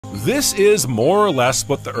This is more or less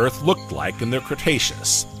what the Earth looked like in the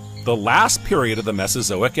Cretaceous, the last period of the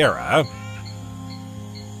Mesozoic era.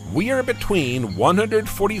 We are between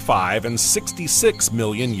 145 and 66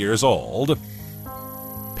 million years old.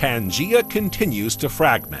 Pangaea continues to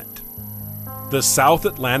fragment. The South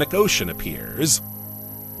Atlantic Ocean appears.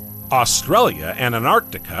 Australia and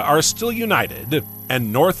Antarctica are still united,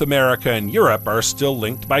 and North America and Europe are still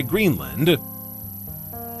linked by Greenland.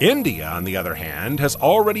 India, on the other hand, has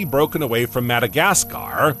already broken away from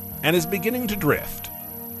Madagascar and is beginning to drift.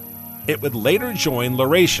 It would later join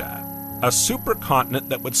Laurasia, a supercontinent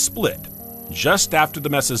that would split, just after the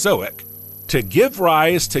Mesozoic, to give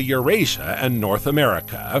rise to Eurasia and North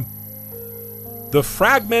America. The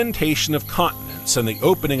fragmentation of continents and the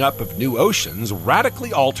opening up of new oceans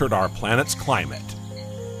radically altered our planet's climate.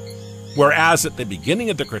 Whereas at the beginning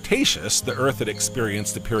of the Cretaceous, the Earth had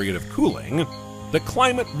experienced a period of cooling, the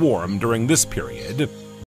climate warmed during this period,